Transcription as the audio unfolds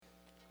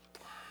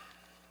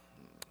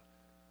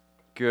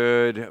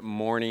Good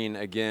morning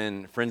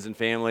again, friends and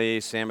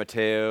family, San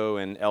Mateo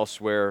and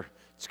elsewhere.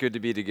 It's good to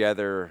be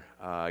together,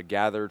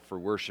 gathered for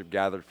worship,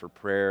 gathered for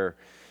prayer,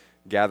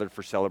 gathered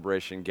for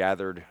celebration,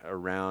 gathered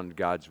around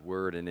God's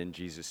Word and in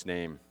Jesus'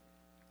 name.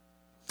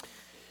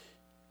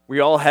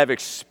 We all have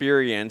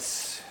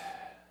experience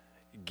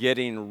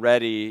getting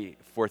ready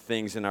for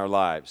things in our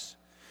lives.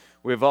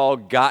 We've all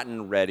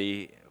gotten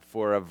ready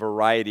for a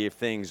variety of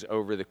things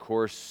over the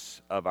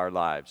course of our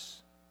lives.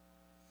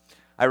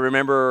 I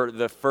remember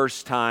the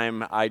first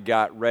time I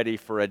got ready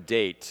for a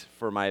date,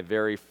 for my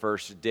very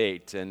first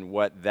date, and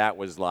what that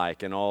was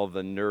like, and all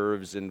the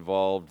nerves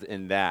involved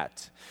in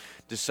that.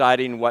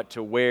 Deciding what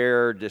to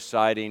wear,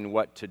 deciding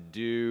what to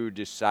do,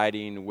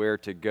 deciding where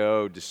to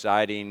go,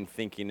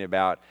 thinking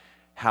about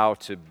how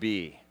to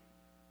be.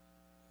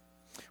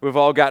 We've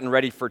all gotten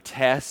ready for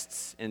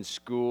tests in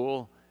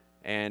school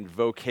and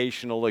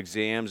vocational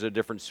exams of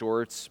different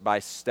sorts by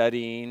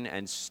studying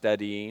and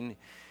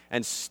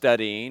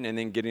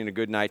then getting a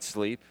good night's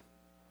sleep.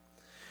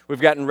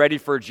 We've gotten ready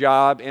for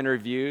job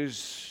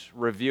interviews,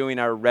 reviewing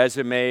our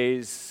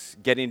resumes,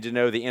 getting to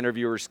know the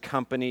interviewer's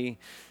company,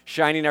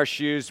 shining our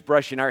shoes,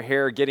 brushing our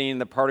hair, getting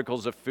the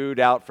particles of food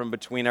out from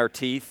between our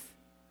teeth.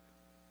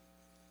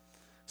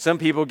 Some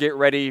people get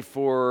ready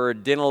for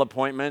dental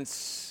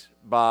appointments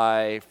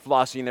by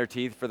flossing their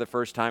teeth for the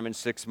first time in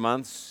 6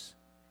 months.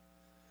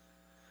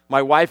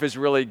 My wife is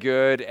really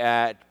good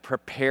at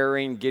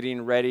preparing,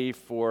 getting ready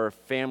for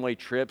family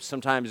trips,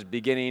 sometimes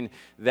beginning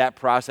that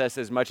process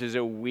as much as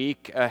a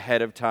week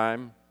ahead of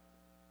time.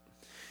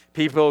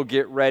 People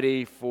get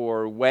ready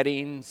for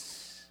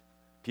weddings.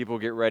 People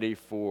get ready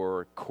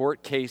for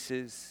court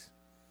cases.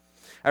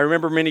 I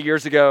remember many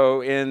years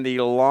ago in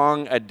the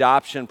long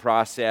adoption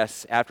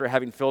process, after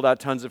having filled out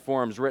tons of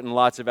forms, written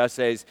lots of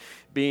essays,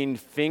 being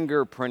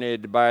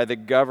fingerprinted by the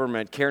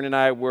government, Karen and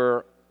I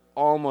were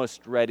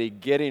almost ready,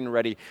 getting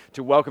ready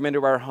to welcome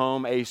into our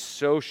home a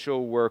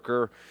social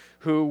worker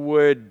who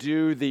would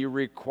do the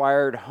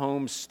required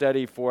home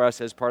study for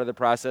us as part of the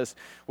process,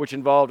 which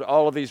involved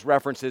all of these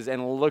references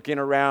and looking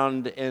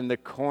around in the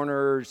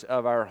corners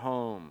of our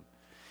home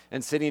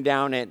and sitting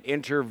down and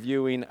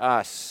interviewing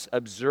us,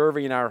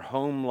 observing our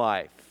home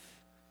life,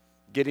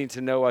 getting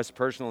to know us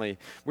personally.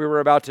 We were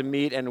about to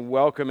meet and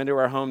welcome into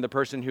our home the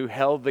person who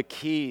held the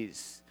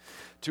keys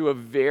to a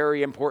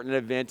very important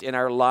event in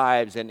our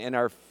lives and in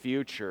our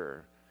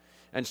future.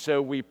 And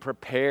so we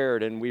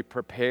prepared and we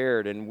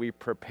prepared and we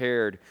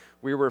prepared.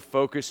 We were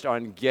focused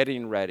on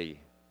getting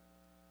ready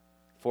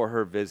for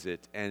her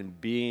visit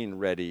and being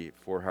ready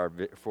for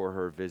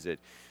her visit.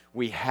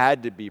 We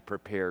had to be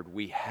prepared.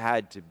 We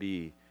had to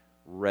be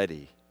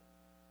ready.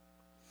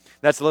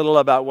 That's a little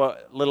of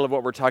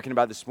what we're talking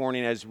about this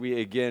morning as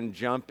we again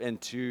jump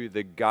into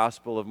the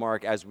Gospel of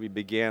Mark as we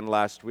began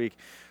last week.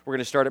 We're going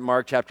to start at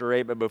Mark chapter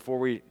 1, but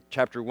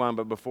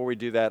before we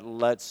do that,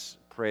 let's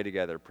pray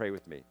together. Pray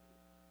with me.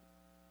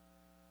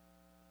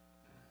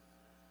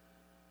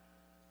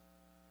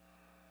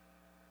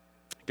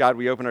 God,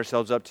 we open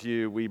ourselves up to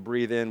you. We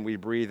breathe in, we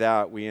breathe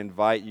out. We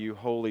invite you,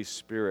 Holy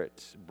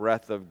Spirit,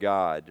 breath of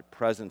God,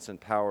 presence and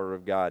power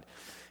of God,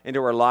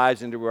 into our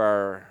lives, into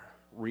our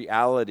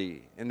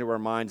reality, into our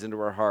minds, into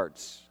our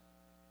hearts.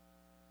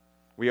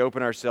 We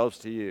open ourselves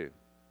to you.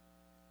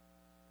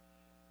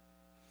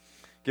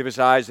 Give us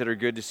eyes that are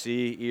good to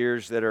see,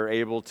 ears that are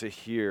able to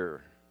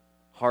hear,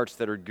 hearts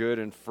that are good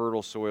and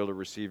fertile soil to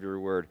receive your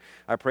word.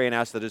 I pray and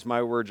ask that as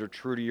my words are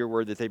true to your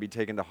word, that they be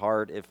taken to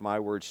heart. If my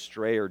words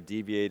stray or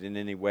deviate in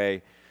any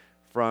way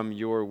from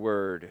your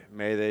word,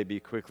 may they be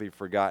quickly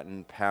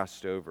forgotten,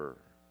 passed over,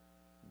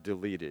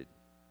 deleted.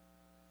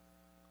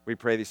 We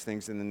pray these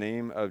things in the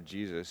name of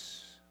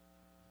Jesus.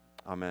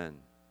 Amen.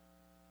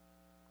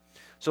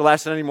 So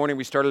last Sunday morning,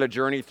 we started a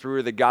journey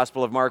through the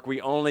Gospel of Mark. We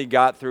only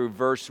got through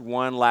verse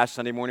 1 last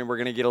Sunday morning. We're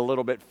going to get a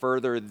little bit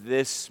further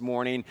this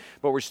morning,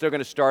 but we're still going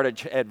to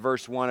start at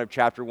verse 1 of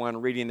chapter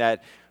 1, reading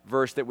that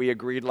verse that we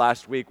agreed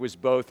last week was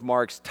both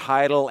Mark's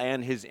title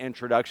and his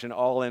introduction,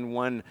 all in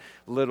one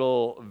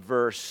little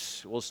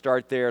verse. We'll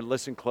start there.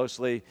 Listen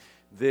closely.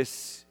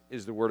 This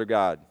is the Word of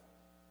God.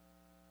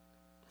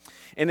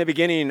 In the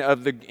beginning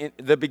of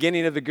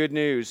the good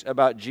news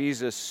about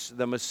Jesus,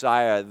 the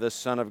Messiah, the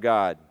Son of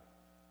God.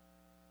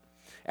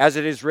 As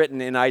it is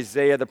written in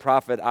Isaiah the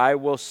prophet, I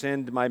will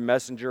send my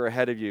messenger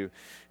ahead of you,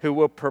 who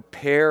will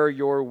prepare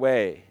your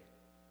way.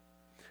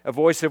 A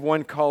voice of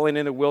one calling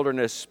in the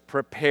wilderness,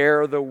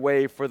 prepare the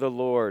way for the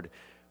Lord,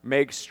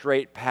 make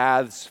straight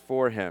paths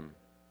for him.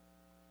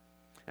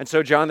 And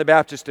so John the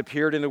Baptist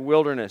appeared in the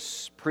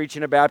wilderness,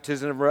 preaching a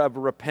baptism of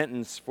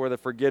repentance for the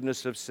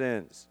forgiveness of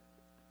sins.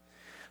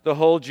 The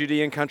whole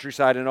Judean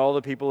countryside and all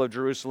the people of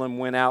Jerusalem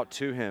went out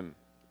to him.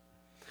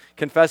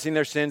 Confessing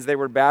their sins, they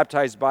were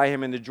baptized by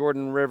him in the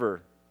Jordan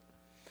River.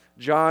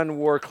 John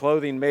wore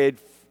clothing made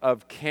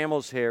of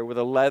camel's hair with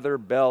a leather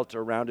belt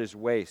around his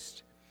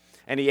waist,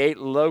 and he ate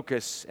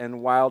locusts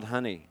and wild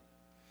honey.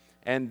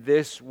 And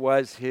this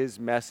was his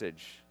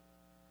message.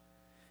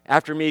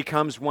 After me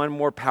comes one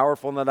more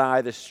powerful than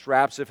I, the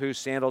straps of whose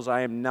sandals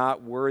I am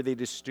not worthy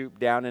to stoop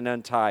down and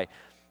untie.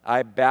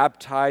 I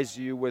baptize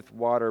you with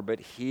water, but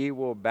he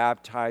will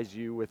baptize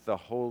you with the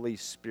Holy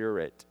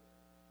Spirit.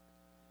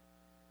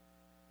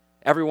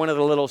 Every one of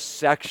the little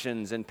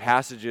sections and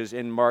passages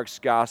in Mark's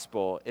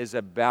gospel is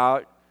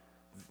about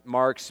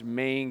Mark's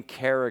main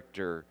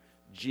character,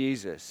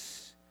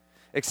 Jesus,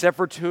 except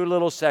for two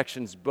little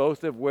sections,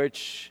 both of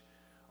which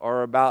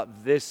are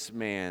about this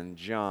man,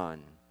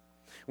 John.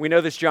 We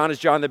know this John is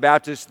John the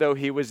Baptist, though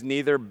he was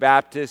neither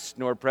Baptist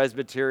nor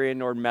Presbyterian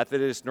nor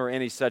Methodist nor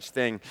any such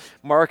thing.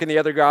 Mark and the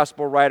other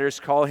gospel writers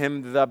call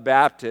him the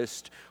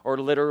Baptist, or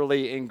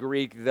literally in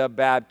Greek, the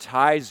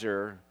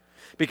baptizer,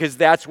 because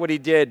that's what he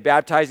did.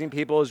 Baptizing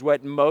people is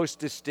what most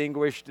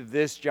distinguished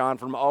this John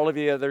from all of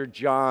the other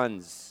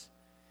Johns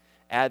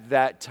at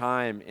that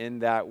time in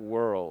that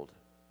world.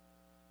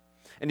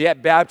 And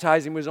yet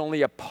baptizing was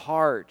only a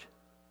part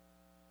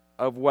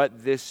of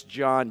what this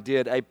John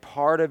did, a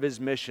part of his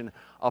mission,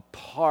 a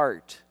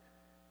part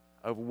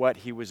of what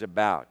he was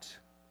about.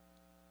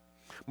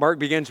 Mark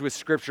begins with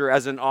Scripture.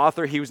 As an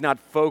author, he was not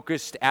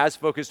focused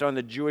on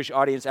the Jewish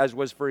audience as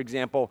was, for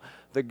example,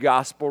 the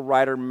gospel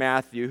writer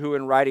Matthew, who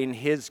in writing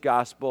his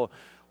gospel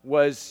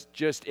was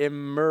just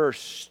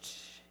immersed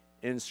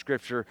in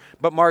Scripture.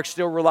 But Mark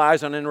still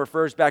relies on and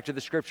refers back to the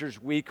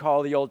Scriptures we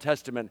call the Old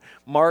Testament.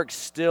 Mark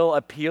still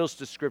appeals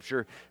to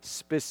Scripture,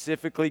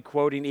 specifically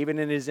quoting, even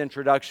in his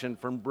introduction,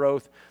 from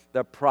both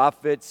the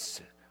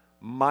prophets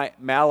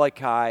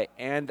Malachi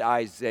and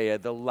Isaiah,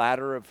 the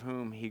latter of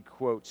whom he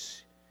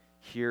quotes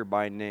here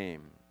by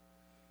name.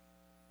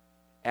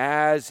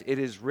 As it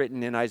is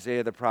written in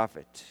Isaiah the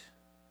prophet,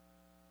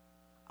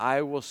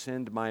 I will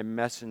send my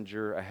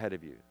messenger ahead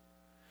of you,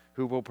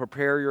 who will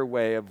prepare your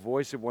way, a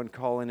voice of one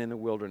calling in the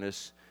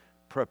wilderness,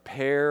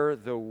 prepare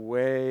the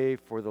way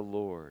for the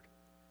Lord.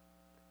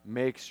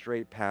 Make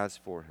straight paths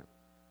for him.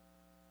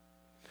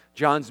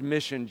 John's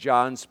mission,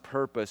 John's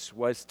purpose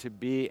was to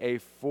be a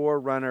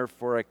forerunner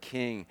for a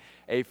king,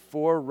 a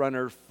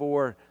forerunner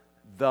for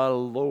the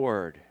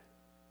Lord.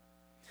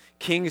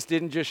 Kings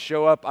didn't just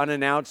show up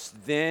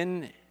unannounced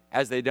then,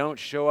 as they don't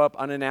show up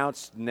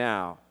unannounced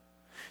now.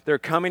 Their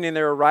coming and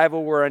their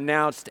arrival were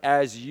announced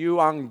as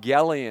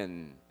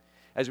euangelion,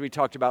 as we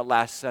talked about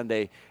last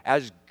Sunday,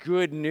 as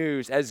good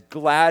news, as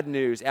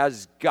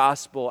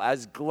gospel,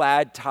 as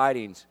glad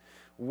tidings,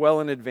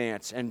 well in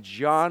advance. And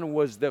John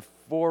was the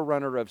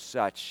forerunner of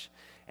such,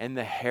 and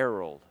the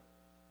herald,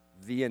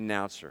 the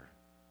announcer.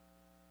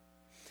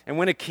 And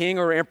when a king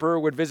or emperor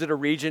would visit a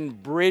region,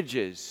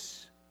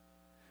 bridges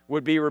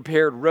would be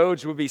repaired,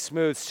 roads would be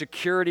smooth,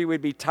 security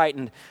would be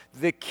tightened.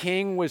 The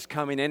king was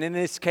coming, and in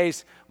this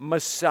case,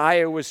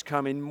 Messiah was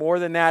coming. More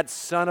than that,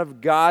 Son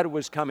of God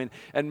was coming,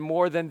 and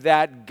more than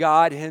that,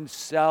 God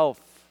himself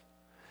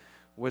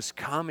was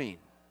coming.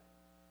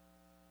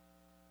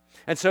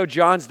 And so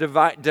John's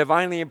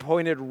divinely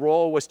appointed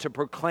role was to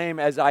proclaim,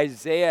 as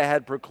Isaiah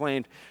had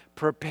proclaimed,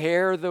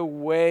 prepare the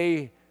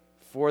way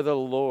for the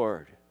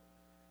Lord.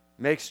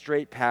 Make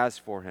straight paths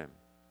for him.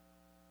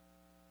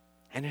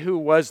 And who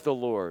was the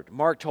Lord?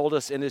 Mark told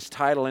us in his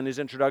title, in his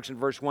introduction,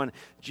 verse 1,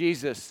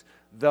 Jesus,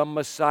 the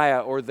Messiah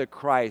or the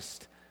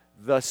Christ,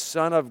 the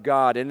Son of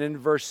God. And in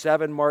verse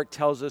 7, Mark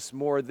tells us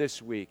more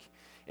this week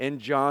in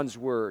John's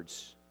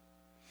words.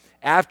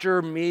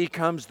 After me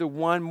comes the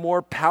one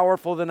more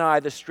powerful than I,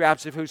 the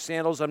straps of whose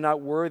sandals I'm not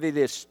worthy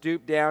to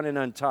stoop down and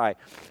untie.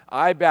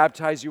 I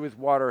baptize you with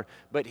water,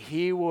 but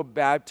he will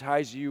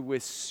baptize you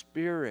with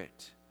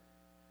Spirit,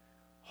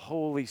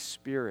 Holy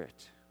Spirit.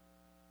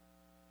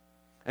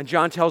 And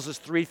John tells us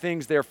three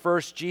things there.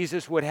 First,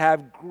 Jesus would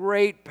have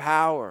great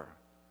power.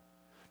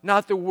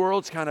 Not the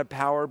world's kind of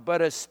power,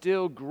 but a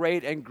still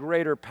great and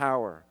greater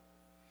power.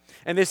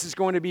 And this is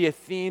going to be a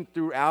theme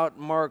throughout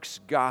Mark's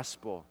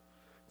gospel.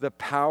 The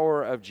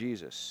power of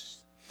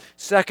Jesus.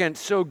 Second,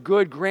 so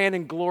good, grand,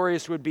 and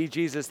glorious would be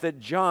Jesus that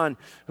John,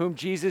 whom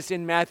Jesus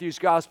in Matthew's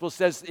gospel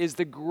says is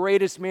the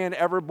greatest man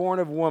ever born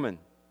of woman,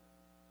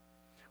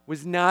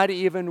 was not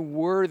even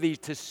worthy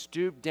to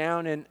stoop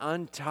down and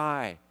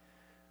untie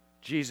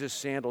Jesus'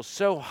 sandals.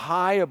 So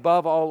high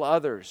above all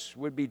others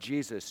would be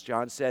Jesus,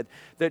 John said,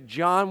 that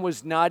John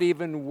was not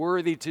even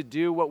worthy to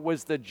do what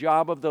was the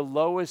job of the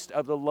lowest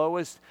of the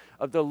lowest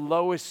of the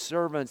lowest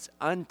servants,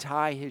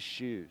 untie his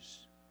shoes.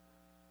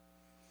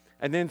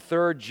 And then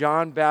third,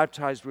 John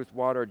baptized with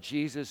water.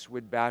 Jesus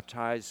would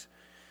baptize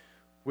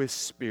with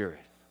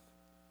Spirit,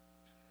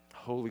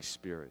 Holy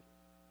Spirit.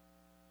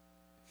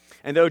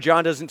 And though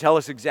John doesn't tell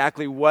us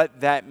exactly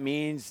what that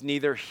means,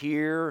 neither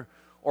here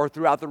or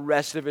throughout the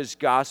rest of his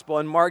gospel,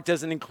 and Mark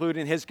doesn't include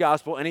in his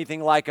gospel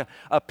anything like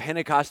a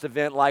Pentecost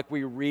event like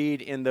we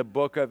read in the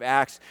book of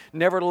Acts,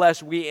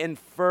 nevertheless, we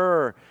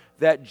infer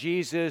that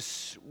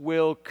Jesus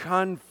will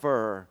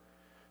confer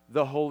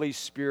the Holy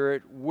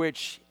Spirit,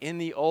 which in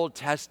the Old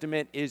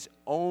Testament is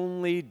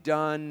only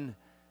done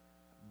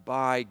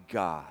by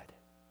God.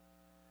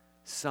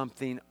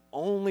 Something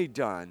only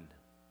done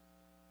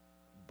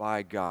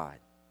by God.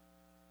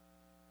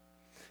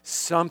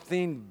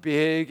 Something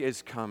big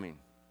is coming.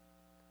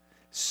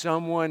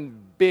 Someone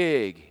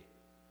big,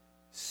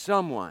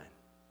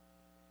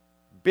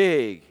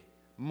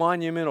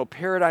 monumental,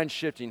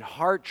 paradigm-shifting,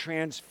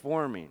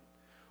 heart-transforming,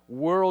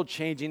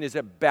 world-changing is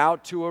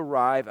about to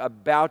arrive,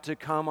 about to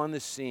come on the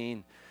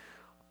scene.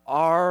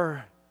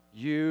 Are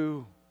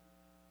you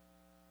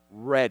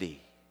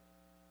ready?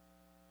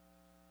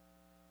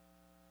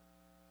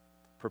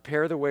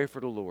 Prepare the way for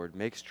the Lord.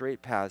 Make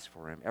straight paths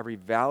for him. Every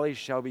valley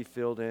shall be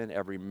filled in,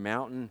 every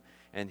mountain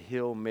and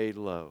hill made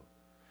low.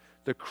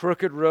 The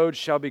crooked road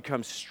shall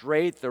become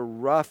straight, the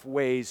rough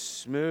ways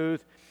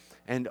smooth,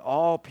 and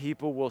all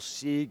people will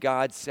see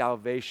God's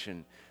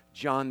salvation.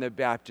 John the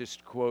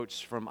Baptist quotes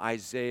from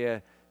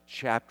Isaiah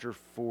chapter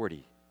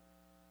 40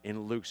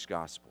 in Luke's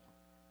gospel.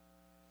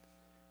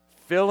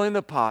 Fill in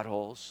the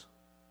potholes,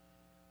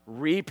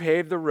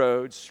 repave the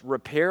roads,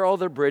 repair all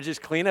the bridges,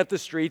 clean up the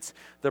streets,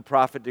 the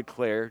prophet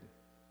declared.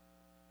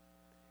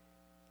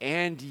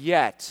 And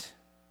yet,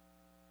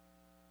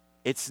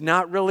 it's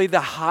not really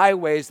the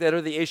highways that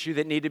are the issue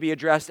that need to be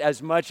addressed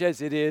as much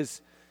as it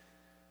is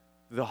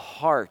the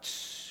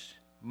hearts,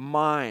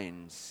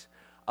 minds,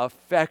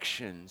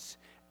 affections,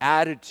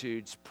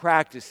 attitudes,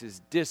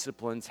 practices,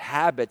 disciplines,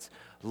 habits,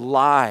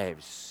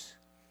 lives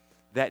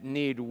that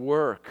need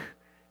work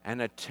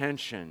and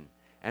attention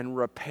and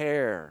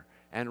repair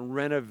and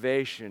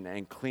renovation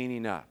and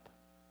cleaning up.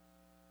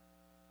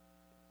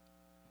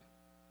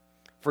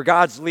 For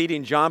God's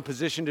leading, John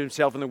positioned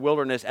himself in the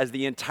wilderness as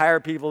the entire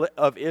people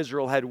of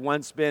Israel had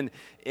once been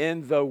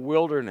in the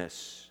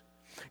wilderness.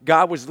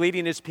 God was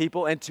leading his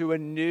people into a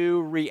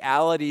new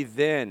reality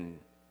then.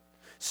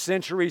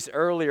 Centuries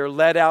earlier,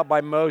 led out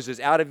by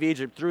Moses out of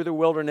Egypt through the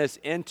wilderness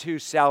into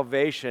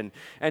salvation,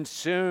 and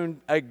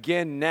soon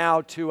again now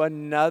to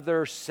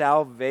another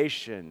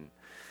salvation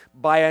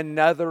by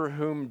another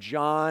whom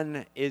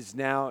John is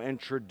now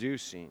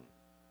introducing.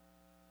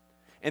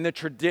 In the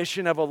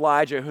tradition of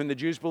Elijah, whom the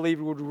Jews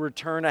believed would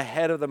return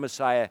ahead of the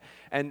Messiah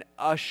and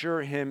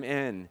usher him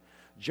in,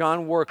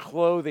 John wore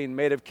clothing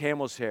made of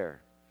camel's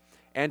hair.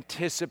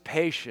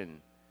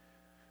 Anticipation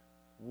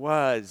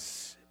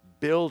was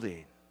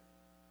building.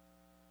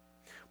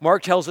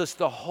 Mark tells us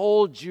the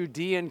whole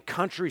Judean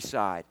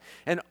countryside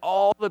and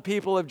all the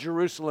people of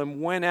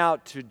Jerusalem went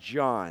out to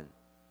John.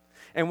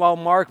 And while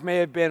Mark may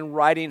have been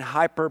writing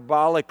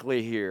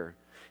hyperbolically here,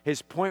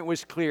 his point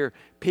was clear.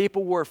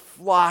 People were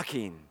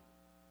flocking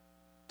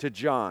to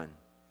John.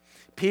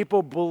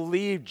 People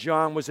believed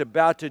John was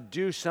about to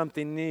do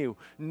something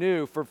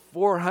new. For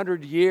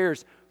 400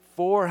 years,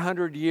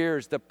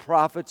 the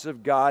prophets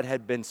of God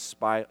had been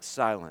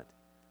silent.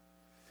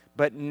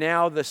 But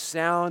now the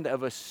sound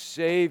of a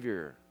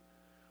Savior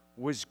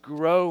was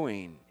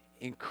growing,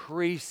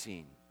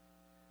 increasing,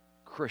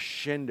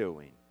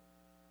 crescendoing.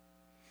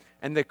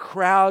 And the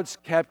crowds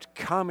kept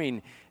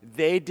coming.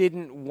 They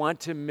didn't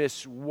want to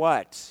miss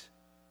what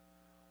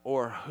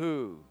or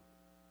who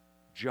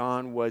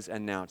John was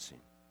announcing.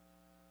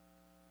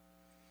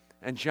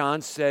 And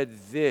John said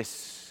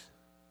this,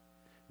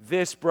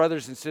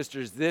 brothers and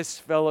sisters, this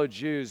fellow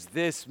Jews,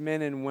 this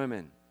men and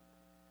women,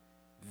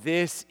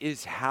 this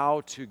is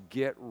how to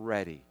get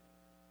ready.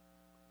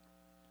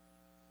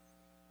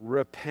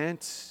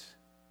 Repent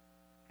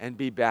and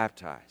be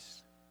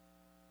baptized,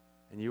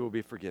 and you will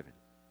be forgiven.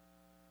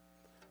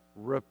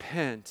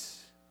 Repent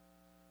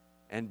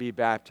and be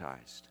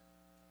baptized,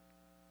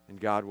 and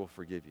God will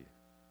forgive you.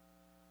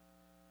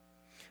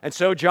 And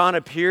so John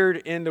appeared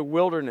in the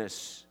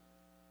wilderness,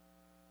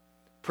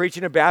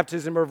 preaching a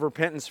baptism of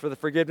repentance for the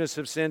forgiveness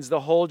of sins.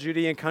 The whole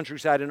Judean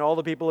countryside and all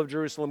the people of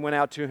Jerusalem went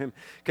out to him,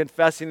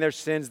 confessing their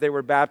sins. They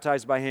were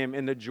baptized by him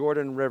in the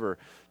Jordan River.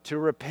 To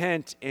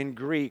repent in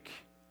Greek,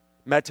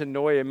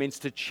 metanoia, means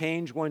to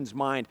change one's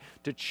mind,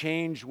 to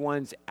change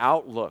one's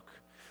outlook,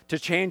 to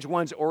change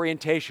one's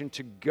orientation,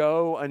 to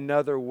go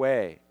another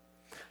way.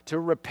 To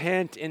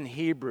repent in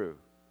Hebrew,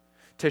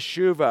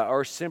 teshuva,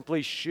 or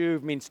simply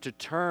shuv, means to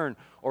turn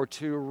or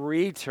to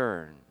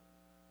return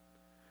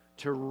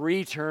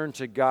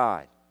to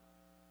God.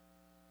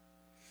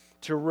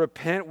 To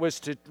repent was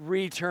to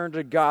return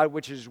to God,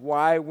 which is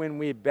why when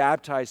we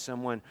baptize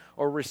someone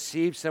or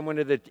receive someone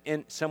into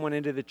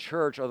the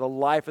church or the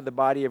life of the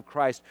body of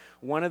Christ,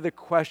 one of the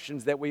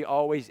questions that we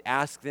always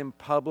ask them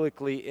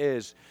publicly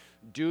is,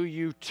 do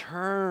you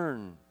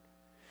turn?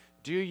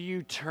 Do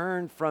you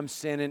turn from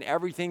sin and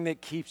everything that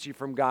keeps you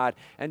from God?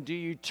 And do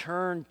you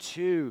turn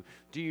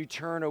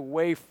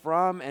away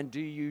from, and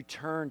do you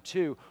turn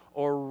to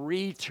or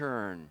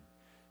return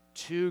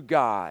to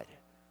God,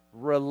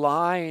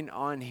 relying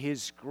on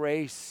His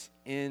grace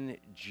in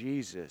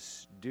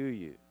Jesus? Do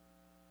you?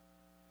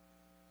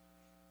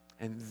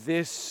 And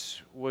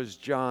this was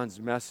John's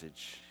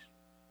message.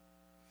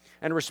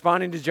 And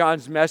responding to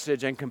John's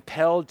message and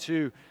compelled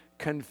to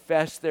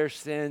confess their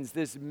sins,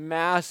 this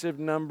massive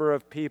number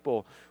of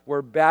people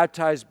were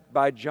baptized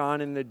by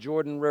John in the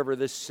Jordan River,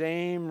 the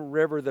same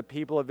river the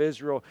people of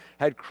Israel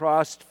had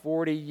crossed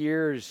 40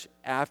 years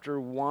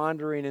after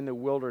wandering in the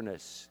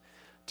wilderness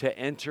to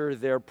enter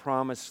their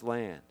promised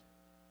land.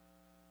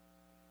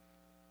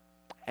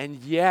 And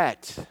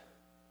yet,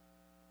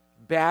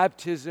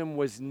 baptism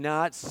was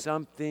not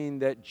something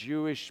that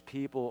Jewish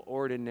people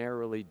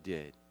ordinarily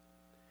did.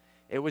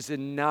 It was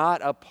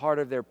not a part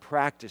of their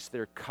practice,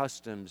 their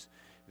customs,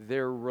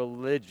 their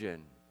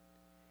religion,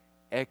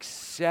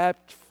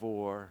 except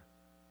for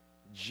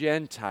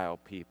Gentile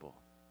people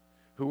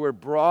who were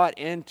brought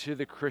into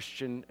the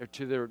Christian or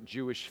to the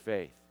Jewish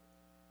faith.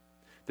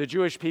 The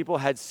Jewish people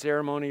had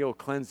ceremonial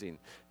cleansing.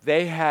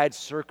 They had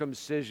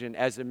circumcision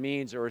as a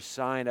means or a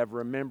sign of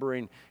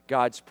remembering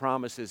God's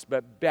promises.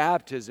 But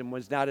baptism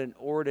was not an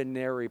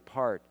ordinary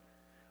part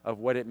of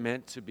what it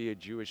meant to be a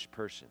Jewish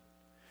person.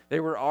 They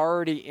were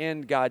already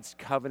in God's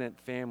covenant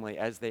family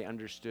as they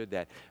understood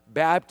that.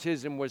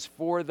 Baptism was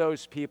for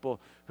those people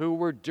who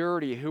were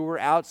dirty, who were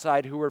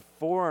outside, who were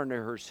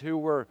foreigners, who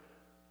were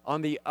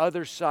on the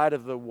other side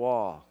of the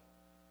wall.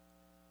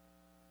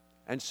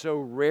 And so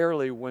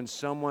rarely when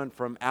someone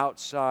from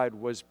outside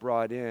was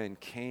brought in,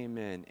 came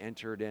in,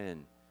 entered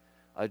in,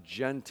 a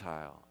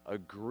Gentile, a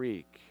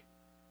Greek,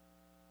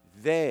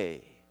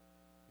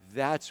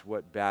 that's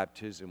what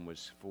baptism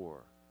was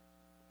for.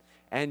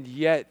 And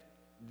yet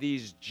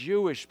these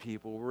Jewish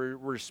people were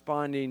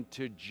responding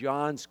to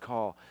John's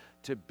call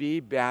to be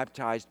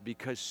baptized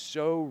because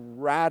so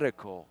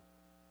radical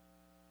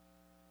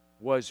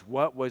was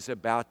what was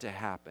about to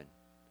happen.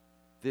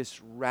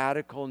 This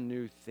radical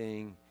new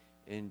thing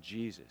in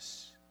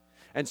Jesus.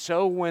 And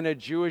so when a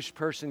Jewish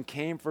person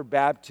came for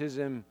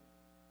baptism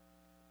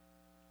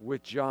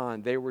with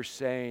John, they were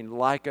saying,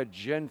 like a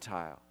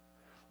Gentile,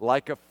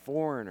 like a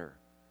foreigner,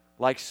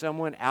 like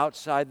someone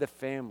outside the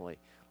family,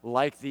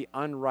 like the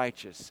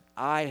unrighteous,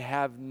 I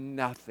have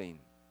nothing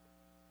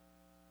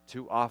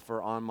to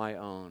offer on my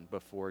own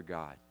before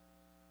God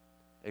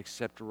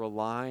except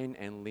relying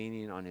and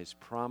leaning on His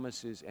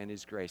promises and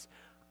His grace.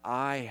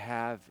 I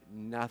have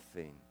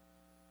nothing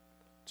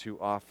to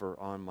offer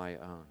on my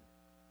own.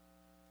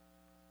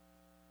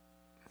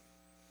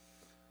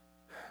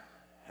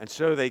 And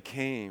so they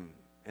came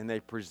and they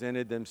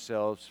presented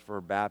themselves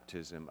for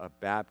baptism, a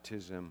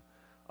baptism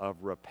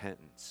of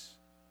repentance.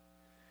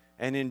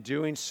 And in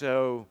doing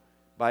so,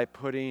 by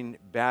putting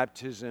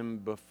baptism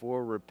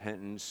before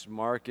repentance,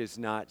 Mark is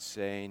not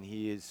saying,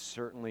 he is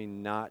certainly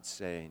not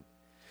saying,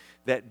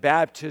 that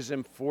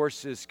baptism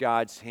forces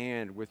God's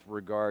hand with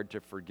regard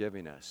to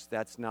forgiving us.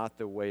 That's not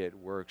the way it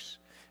works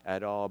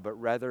at all. But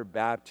rather,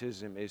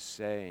 baptism is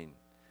saying,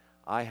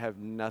 I have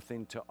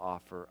nothing to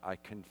offer. I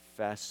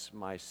confess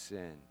my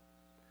sin.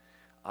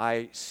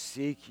 I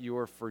seek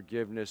your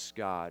forgiveness,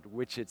 God,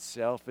 which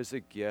itself is a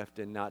gift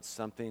and not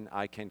something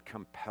I can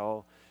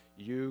compel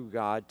you,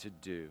 God, to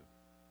do.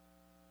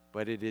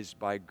 But it is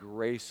by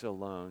grace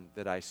alone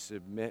that I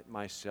submit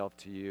myself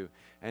to you.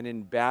 And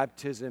in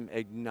baptism,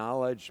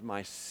 acknowledge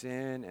my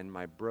sin and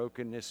my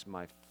brokenness,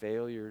 my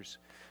failures,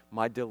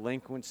 my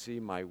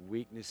delinquency, my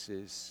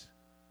weaknesses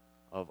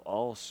of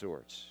all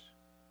sorts.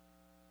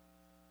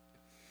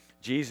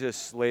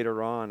 Jesus,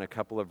 later on, a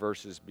couple of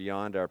verses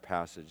beyond our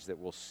passage that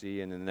we'll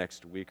see in the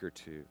next week or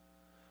two,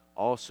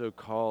 also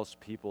calls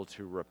people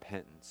to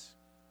repentance.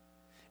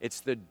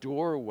 It's the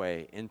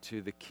doorway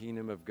into the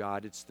kingdom of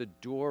God. It's the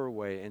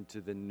doorway into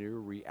the new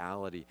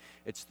reality.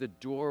 It's the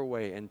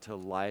doorway into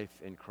life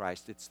in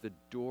Christ. It's the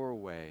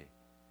doorway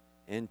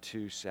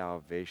into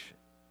salvation.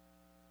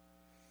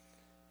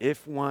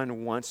 If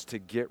one wants to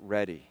get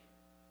ready,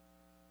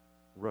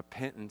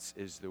 repentance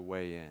is the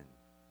way in.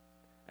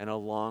 And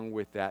along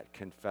with that,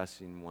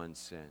 confessing one's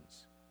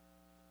sins.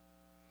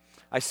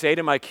 I say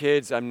to my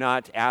kids, I'm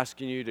not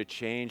asking you to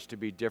change, to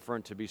be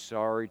different, to be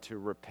sorry, to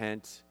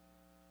repent,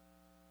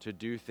 to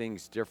do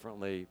things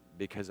differently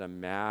because I'm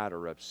mad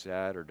or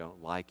upset or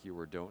don't like you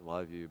or don't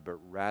love you, but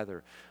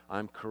rather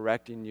I'm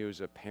correcting you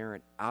as a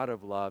parent out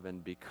of love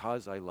and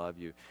because I love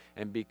you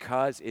and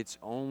because it's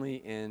only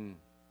in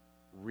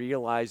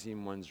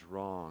realizing one's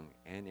wrong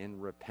and in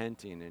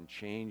repenting and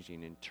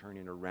changing and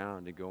turning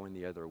around and going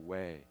the other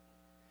way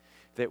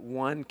that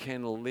one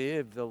can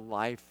live the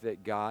life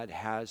that God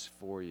has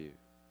for you,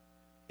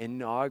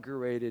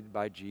 inaugurated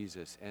by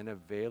Jesus and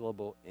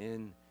available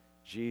in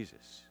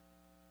Jesus.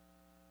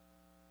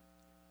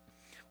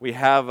 We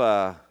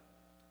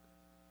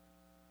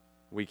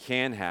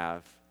can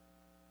have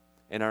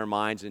in our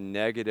minds a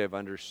negative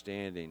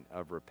understanding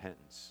of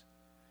repentance,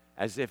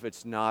 as if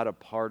it's not a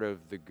part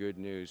of the good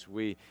news.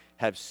 We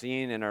have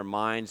seen in our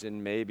minds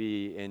and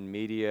maybe in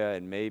media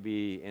and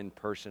maybe in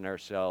person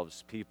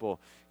ourselves, people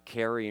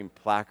carrying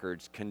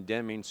placards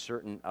condemning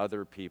certain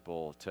other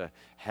people to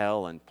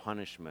hell and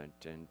punishment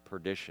and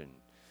perdition.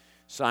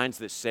 Signs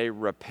that say,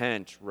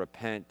 repent,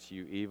 repent,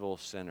 you evil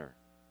sinner.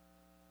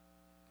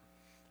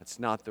 That's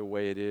not the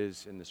way it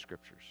is in the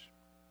Scriptures.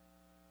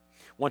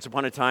 Once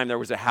upon a time, there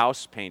was a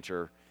house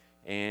painter,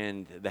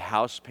 and the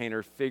house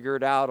painter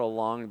figured out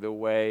along the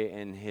way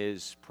in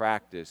his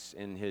practice,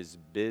 in his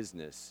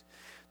business,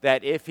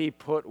 that if he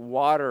put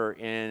water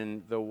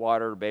in the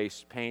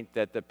water-based paint,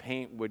 that the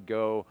paint would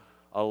go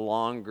a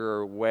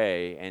longer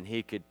way, and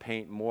he could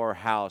paint more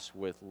house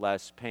with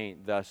less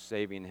paint, thus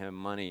saving him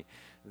money,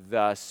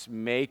 thus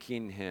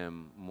making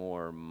him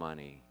more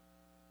money.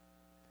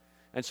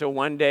 And so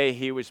one day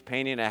he was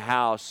painting a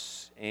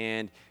house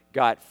and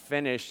got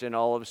finished, and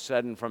all of a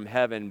sudden from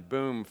heaven,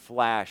 boom,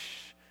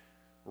 flash,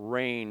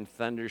 rain,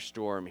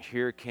 thunderstorm.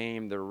 Here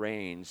came the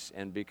rains.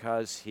 And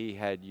because he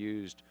had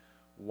used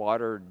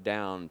watered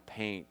down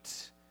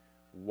paint,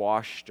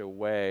 washed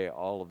away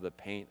all of the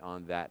paint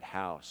on that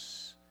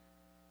house.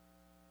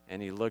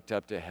 And he looked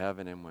up to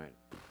heaven and went,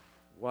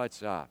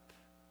 what's up?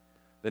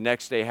 The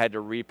next day had to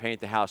repaint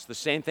the house. The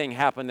same thing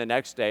happened the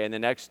next day and the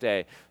next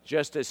day.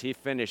 Just as he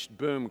finished,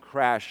 boom,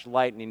 crash,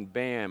 lightning,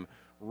 bam,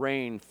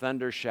 rain,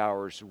 thunder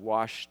showers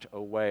washed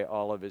away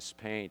all of his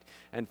paint.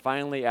 And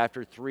finally,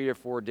 after 3 or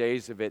 4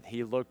 days of it,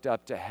 he looked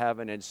up to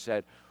heaven and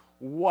said,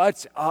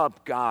 what's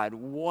up, God?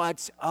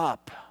 What's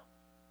up?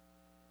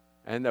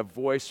 And a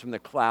voice from the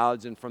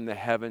clouds and from the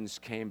heavens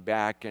came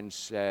back and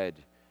said,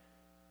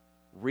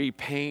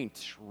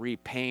 repaint,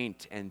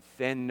 repaint, and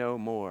thin no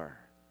more.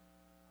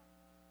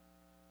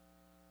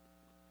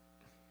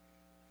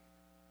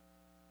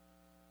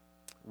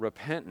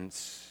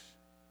 Repentance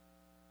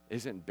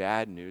isn't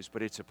bad news,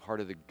 but it's a part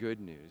of the good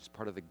news,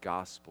 part of the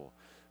gospel,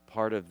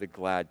 part of the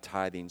glad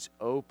tidings,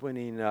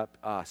 opening up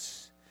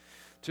us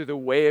to the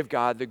way of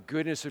God, the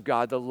goodness of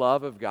God, the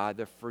love of God,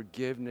 the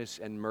forgiveness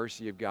and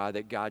mercy of God,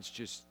 that God's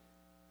just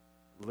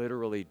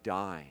literally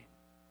dying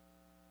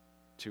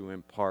to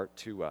impart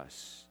to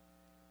us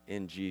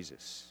in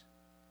Jesus.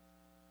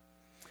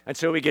 And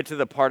so we get to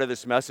the part of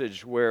this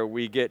message where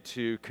we get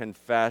to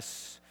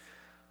confess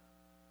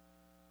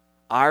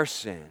our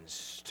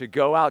sins, to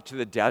go out to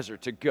the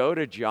desert, to go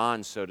to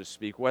John, so to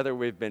speak, whether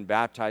we've been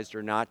baptized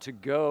or not, to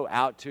go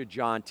out to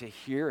John, to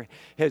hear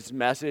his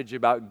message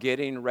about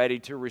getting ready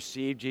to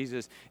receive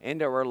Jesus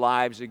into our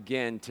lives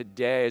again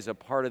today as a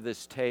part of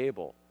this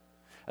table,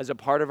 as a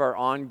part of our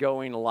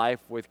ongoing life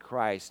with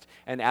Christ,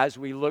 and as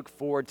we look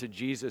forward to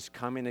Jesus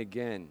coming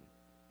again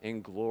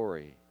in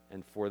glory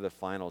and for the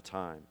final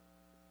time.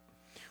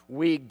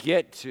 We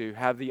get to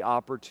have the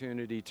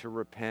opportunity to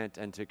repent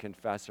and to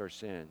confess our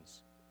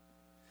sins.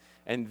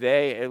 And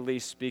they, at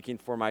least speaking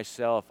for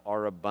myself,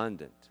 are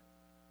abundant.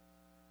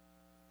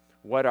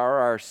 What are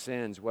our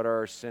sins? What are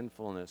our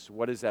sinfulness?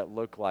 What does that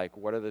look like?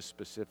 What are the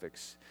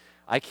specifics?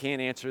 I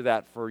can't answer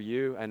that for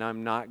you, and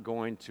I'm not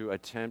going to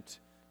attempt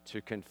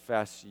to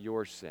confess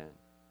your sin.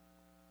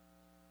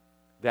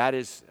 That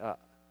is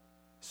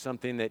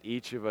something that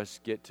each of us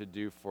get to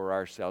do for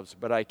ourselves.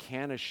 But I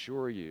can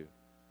assure you,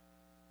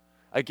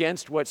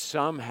 against what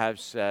some have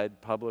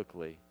said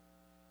publicly,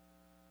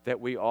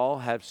 that we all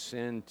have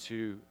sin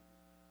to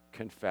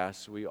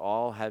confess. We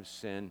all have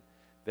sin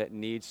that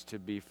needs to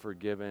be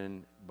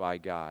forgiven by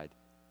God.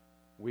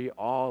 We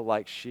all,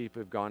 like sheep,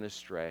 have gone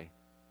astray.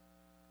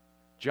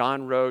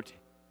 John wrote,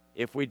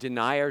 if we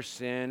deny our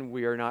sin,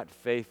 we are not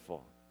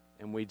faithful,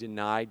 and we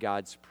deny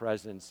God's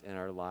presence in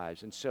our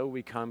lives. And so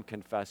we come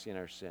confessing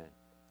our sin.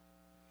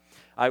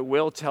 I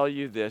will tell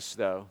you this,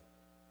 though,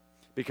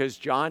 because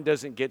John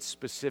doesn't get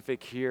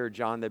specific here,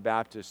 John the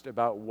Baptist,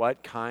 about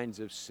what kinds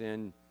of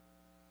sin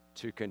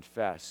to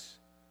confess.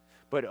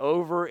 But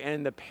over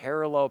in the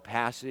parallel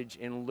passage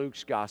in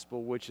Luke's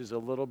gospel, which is a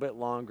little bit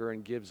longer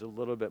and gives a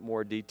little bit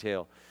more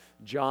detail,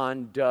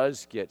 John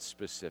does get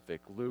specific.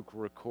 Luke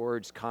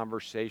records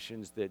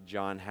conversations that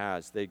John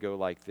has. They go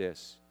like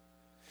this.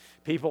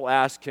 People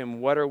ask him,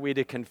 what are we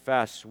to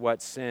confess?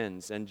 What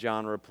sins? And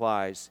John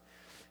replies,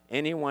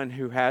 anyone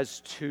who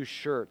has 2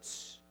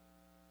 shirts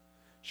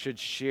should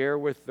share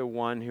with the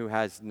one who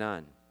has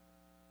none.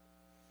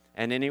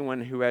 And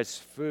anyone who has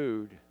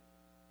food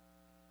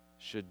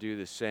should do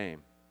the same.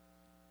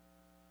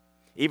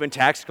 Even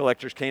tax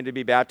collectors came to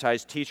be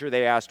baptized. Teacher,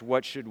 they asked,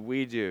 what should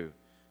we do?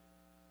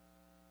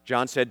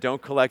 John said,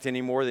 don't collect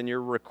any more than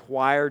you're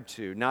required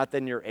to. Not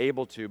than you're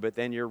able to, but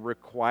than you're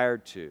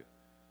required to.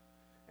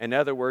 In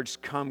other words,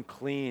 come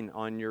clean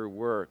on your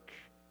work.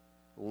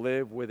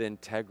 Live with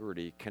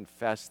integrity.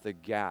 Confess the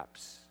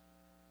gaps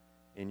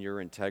in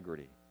your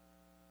integrity.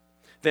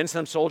 Then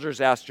some soldiers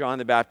asked John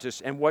the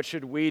Baptist, and what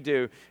should we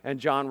do? And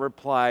John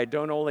replied,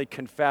 don't only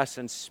confess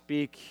and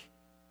speak,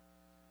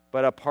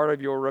 but a part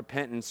of your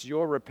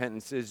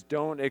repentance is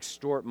don't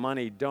extort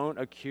money, don't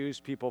accuse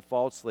people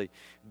falsely.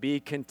 Be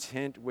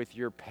content with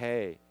your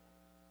pay.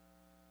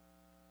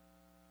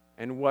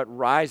 And what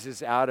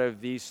rises out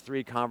of these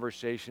 3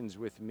 conversations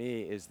with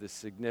me is the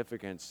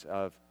significance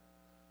of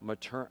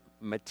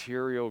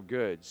material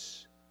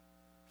goods,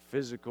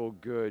 physical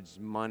goods,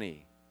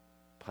 money,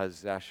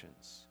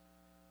 possessions.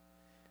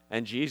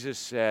 And Jesus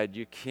said,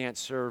 you can't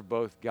serve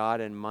both God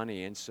and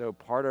money. And so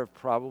part of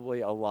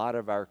probably a lot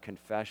of our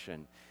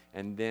confession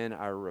and then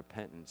our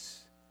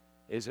repentance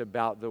is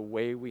about the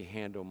way we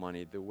handle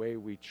money, the way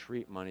we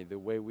treat money, the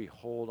way we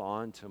hold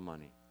on to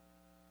money,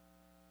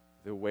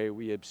 the way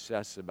we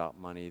obsess about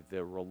money,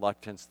 the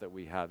reluctance that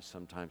we have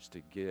sometimes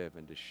to give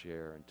and to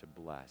share and to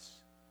bless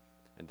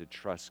and to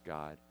trust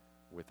God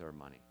with our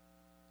money.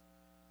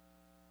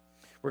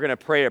 We're going to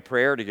pray a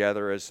prayer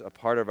together as a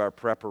part of our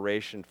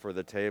preparation for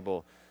the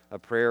table, a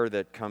prayer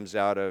that comes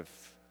out of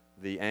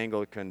the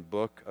Anglican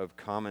Book of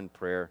Common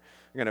Prayer.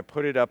 I'm going to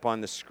put it up on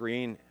the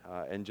screen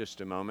in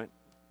just a moment,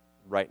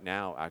 right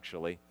now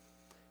actually.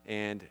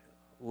 And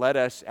let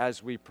us,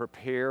 as we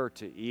prepare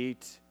to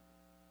eat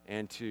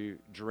and to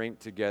drink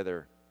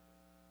together,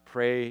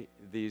 pray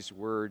these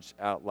words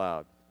out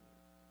loud.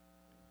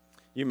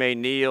 You may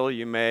kneel,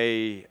 you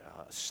may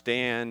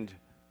stand,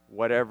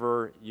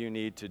 whatever you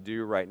need to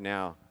do right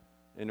now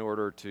in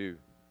order to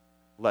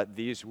let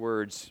these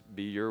words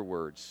be your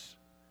words.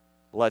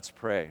 Let's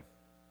pray.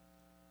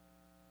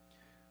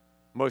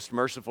 Most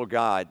merciful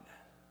God,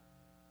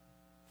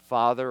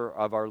 Father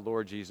of our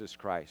Lord Jesus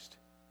Christ,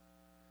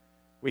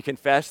 we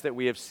confess that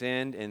we have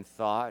sinned in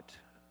thought,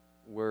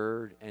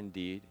 word, and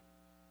deed.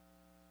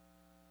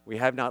 We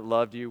have not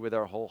loved you with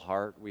our whole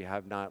heart. We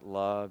have not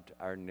loved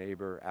our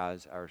neighbor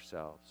as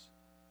ourselves.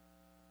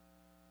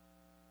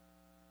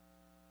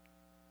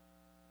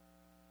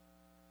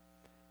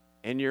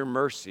 In your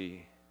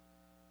mercy,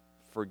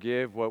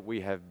 forgive what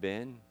we have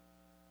been.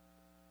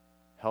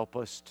 Help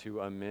us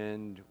to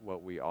amend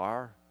what we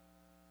are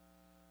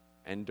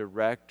and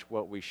direct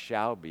what we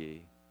shall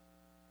be,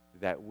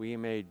 that we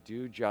may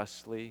do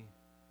justly,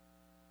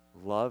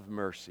 love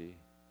mercy,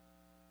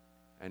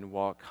 and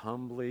walk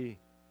humbly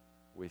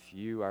with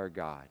you, our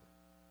God.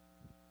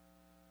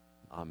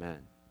 Amen.